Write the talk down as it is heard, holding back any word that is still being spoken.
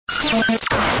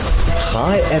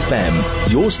High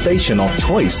FM, your station of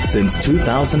choice since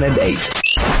 2008.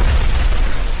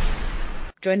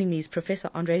 Joining me is Professor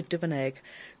Andre Duvenhage,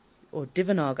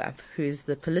 who is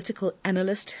the political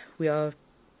analyst. We are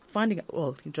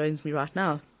he joins me right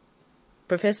now.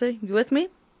 Professor, you with me?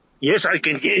 Yes, I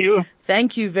can hear you.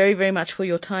 Thank you very, very much for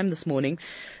your time this morning.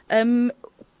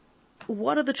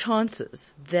 What are the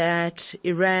chances that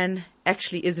Iran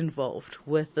actually is involved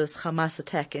with this Hamas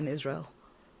attack in Israel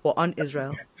or on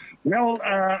Israel? Well,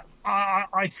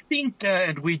 I think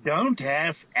that we don't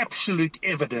have absolute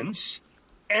evidence,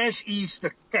 as is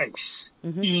the case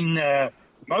in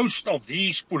most of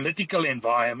these political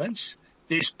environments.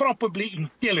 There's probably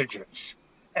intelligence.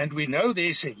 And we know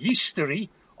there's a history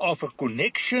of a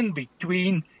connection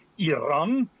between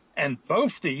Iran and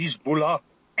both the Hezbollah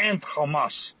and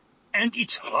Hamas. And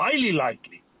it's highly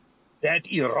likely that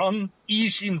Iran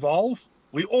is involved.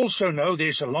 We also know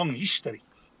there's a long history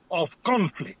of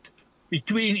conflict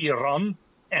between Iran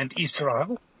and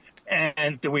Israel.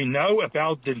 And we know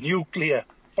about the nuclear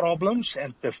problems.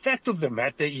 And the fact of the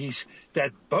matter is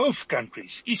that both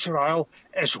countries, Israel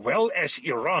as well as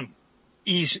Iran,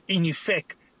 is in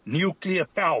effect nuclear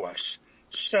powers.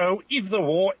 So if the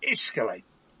war escalates,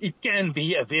 it can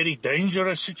be a very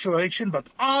dangerous situation. But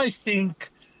I think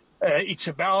it's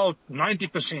about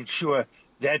 90% sure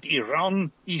that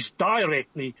Iran is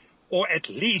directly or at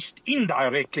least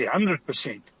indirectly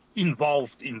 100%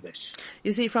 involved in this.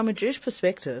 You see, from a Jewish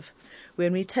perspective,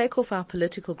 when we take off our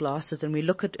political glasses and we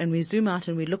look at, and we zoom out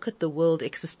and we look at the world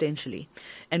existentially,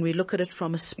 and we look at it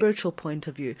from a spiritual point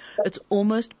of view, it's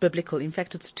almost biblical. In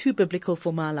fact, it's too biblical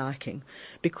for my liking,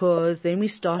 because then we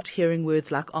start hearing words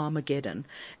like Armageddon,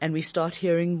 and we start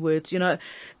hearing words,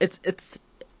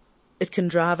 it can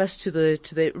drive us to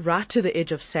the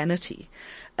edge of sanity.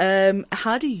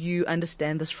 How do you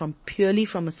understand this purely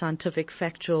from a scientific,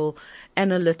 factual,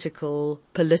 analytical,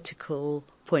 political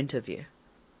point of view?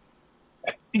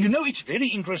 It's very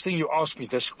interesting you ask me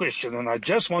this question, and I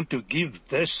just want to give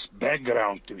this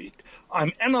background to it.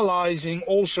 I'm analyzing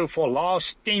also for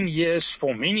last 10 years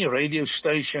for many radio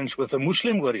stations with a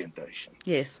Muslim orientation.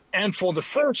 Yes. And for the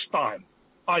first time,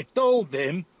 I told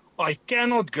them I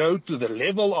cannot go to the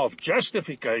level of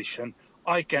justification.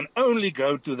 I can only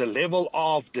go to the level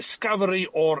of discovery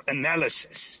or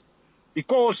analysis.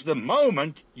 Because the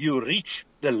moment you reach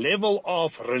the level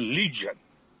of religion,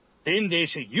 then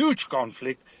there's a huge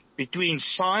conflict between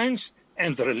science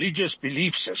and religious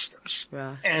belief systems.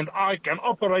 Right. And I can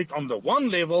operate on the one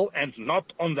level and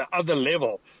not on the other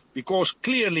level, because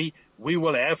clearly we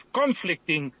will have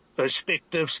conflicting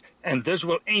perspectives, and this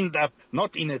will end up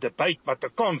not in a debate but a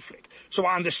conflict. So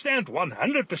I understand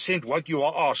 100% what you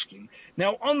are asking.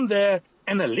 Now, on the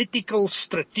analytical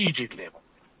strategic level,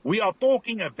 we are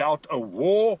talking about a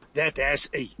war that has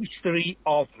a history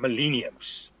of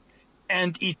millenniums,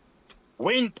 and it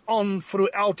went on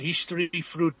throughout history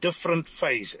through different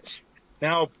phases.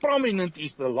 Now, prominent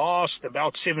is the last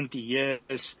about 70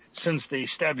 years since the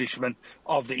establishment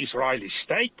of the Israeli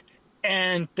state.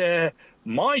 And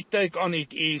my take on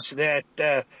it is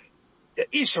that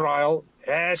Israel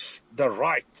has the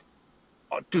right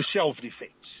to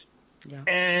self-defense. Yeah.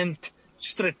 And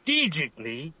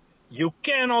strategically, you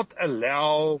cannot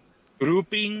allow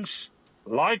groupings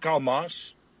like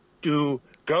Hamas to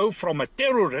go from a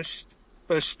terrorist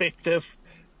perspective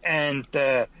and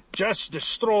just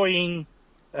destroying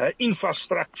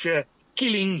infrastructure,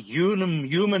 killing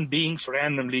human beings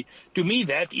randomly. To me,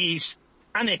 that is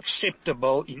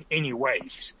unacceptable in any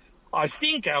ways. I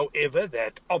think, however,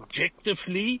 that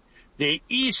objectively there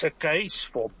is a case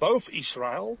for both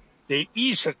Israel, there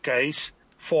is a case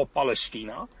for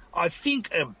Palestine. I think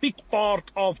a big part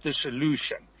of the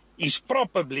solution is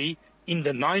probably in the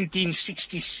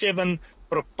 1967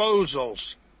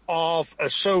 proposals of a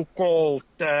so-called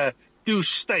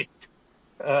two-state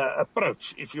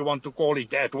approach, if you want to call it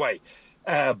that way.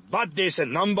 But there's a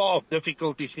number of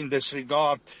difficulties in this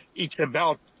regard. It's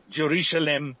about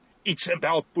Jerusalem. It's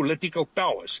about political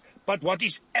powers. But what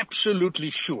is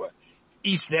absolutely sure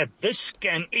is that this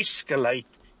can escalate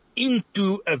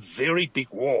into a very big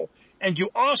war. And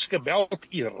you ask about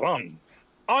Iran.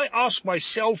 I ask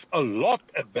myself a lot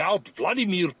about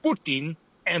Vladimir Putin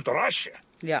and Russia.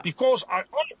 Yeah. Because I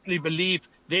honestly believe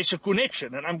there's a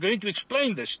connection, and I'm going to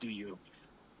explain this to you.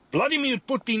 Vladimir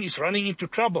Putin is running into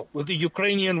trouble with the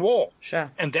Ukrainian war.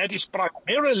 Sure. And that is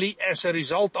primarily as a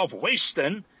result of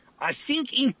Western, I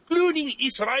think including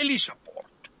Israeli support.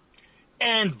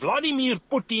 And Vladimir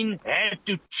Putin had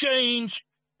to change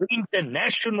the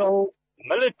international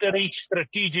military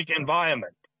strategic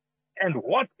environment. And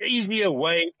what easier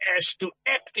way as to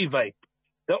activate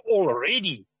the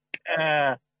already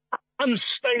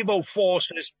unstable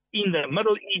forces in the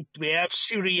Middle East. We have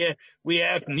Syria. We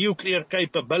have nuclear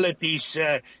capabilities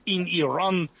in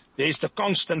Iran. There's the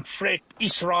constant threat,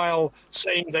 Israel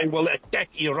saying they will attack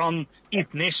Iran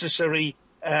if necessary,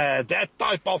 that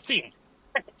type of thing.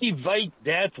 Activate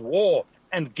that war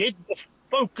and get the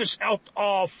focus out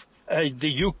of the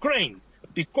Ukraine,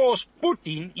 because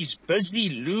Putin is busy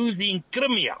losing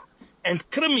Crimea, and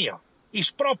Crimea is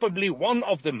probably one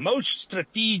of the most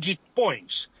strategic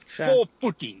points for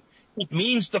Putin. It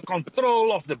means the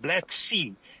control of the Black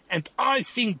Sea, and I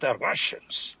think the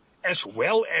Russians, as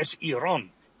well as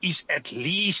Iran, is at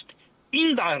least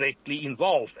indirectly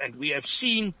involved, and we have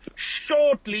seen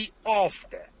shortly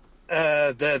after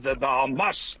the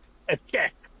Hamas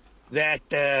attack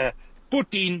that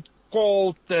Putin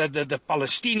called the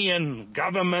Palestinian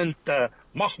government,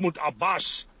 Mahmoud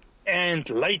Abbas, and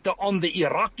later on the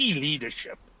Iraqi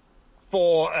leadership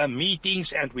for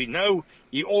meetings, and we know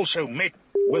he also met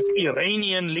with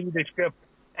Iranian leadership,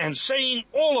 and saying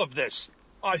all of this,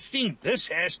 I think this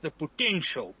has the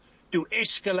potential to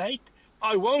escalate.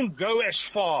 I won't go as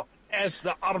far as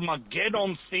the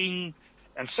Armageddon thing,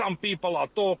 and some people are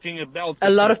talking about... A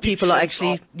lot of people are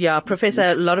actually, Professor,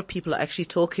 a lot of people are actually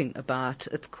talking about,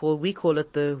 we call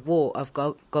it the war of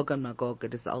Gog and Magog.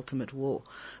 It is the ultimate war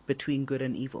between good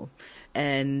and evil.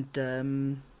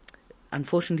 And,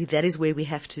 unfortunately, that is where we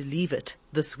have to leave it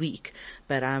this week.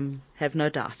 But have no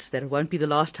doubt that it won't be the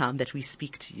last time that we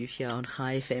speak to you here on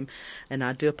Chai FM. And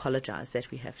I do apologize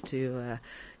that we have to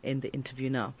end the interview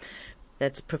now.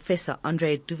 That's Professor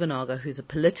Andre Duvenhage, who's a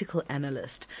political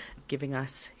analyst, giving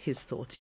us his thoughts.